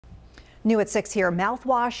New at 6 here,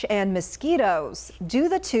 mouthwash and mosquitoes. Do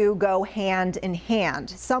the two go hand in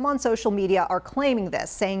hand? Some on social media are claiming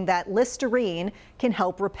this, saying that Listerine can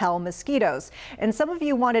help repel mosquitoes. And some of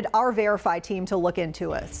you wanted our Verify team to look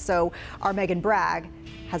into it. So our Megan Bragg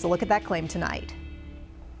has a look at that claim tonight.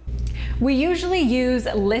 We usually use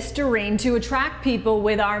Listerine to attract people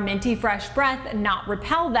with our minty fresh breath, not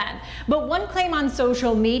repel them. But one claim on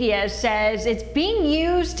social media says it's being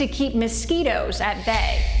used to keep mosquitoes at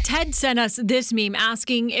bay. Ted sent us this meme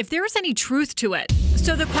asking if there's any truth to it.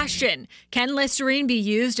 So the question, can Listerine be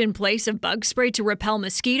used in place of bug spray to repel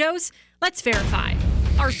mosquitoes? Let's verify.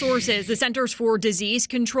 Our sources, the Centers for Disease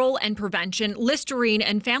Control and Prevention, Listerine,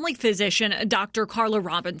 and family physician Dr. Karlan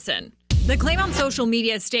Robinson. The claim on social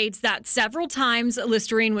media states that several times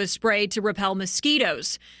Listerine was sprayed to repel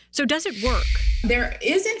mosquitoes. So does it work? There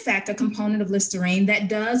is, in fact, a component of Listerine that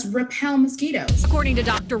does repel mosquitoes. According to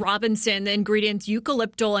Dr. Robinson, the ingredients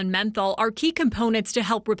Eucalyptol and Menthol are key components to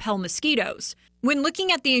help repel mosquitoes. When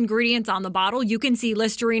looking at the ingredients on the bottle, you can see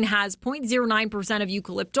Listerine has 0.09% of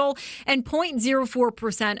eucalyptol and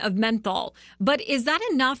 0.04% of menthol. But is that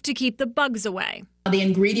enough to keep the bugs away? The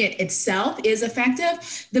ingredient itself is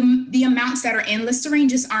effective. The amounts that are in Listerine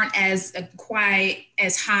just aren't quite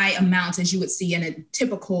as high amounts as you would see in a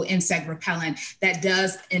typical insect repellent that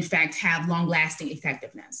does, in fact, have long-lasting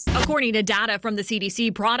effectiveness. According to data from the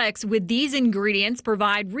CDC, products with these ingredients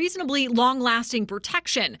provide reasonably long-lasting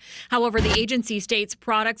protection. However, the agency states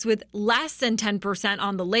products with less than 10%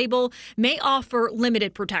 on the label may offer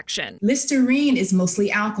limited protection. Listerine is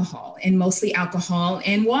mostly alcohol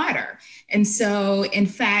and water. And so, in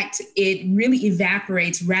fact, it really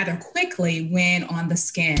evaporates rather quickly when on the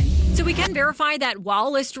skin. So we can verify that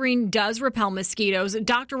while Listerine does repel mosquitoes,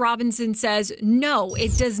 Dr. Robinson says no,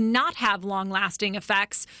 it does not have long-lasting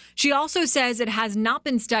effects. She also says it has not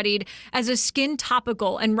been studied as a skin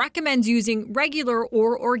topical and recommends using regular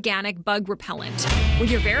or organic bug repellent. With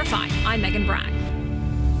your Verify, I'm Megan Bragg.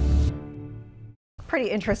 Pretty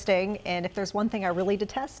interesting. And if there's one thing I really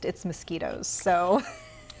detest, it's mosquitoes. So.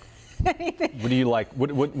 What do you like?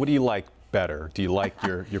 What do you like better? Do you like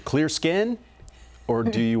your clear skin, or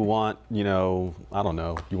do you want, I don't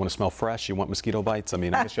know, you want to smell fresh? You want mosquito bites? I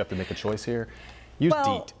mean, I guess you have to make a choice here. Use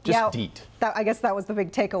DEET. Just DEET. I guess that was the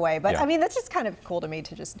big takeaway. But yeah. I mean, that's just kind of cool to me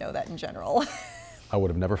to just know that in general. I would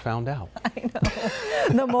have never found out. I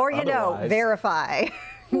know. The more you know, Verify.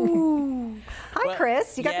 Hi,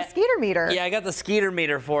 Chris. You got the skeeter meter. Yeah, I got the skeeter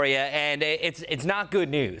meter for you, and it's not good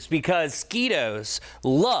news because mosquitoes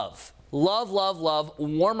love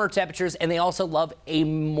warmer temperatures, and they also love a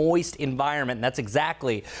moist environment. And that's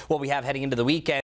exactly what we have heading into the weekend.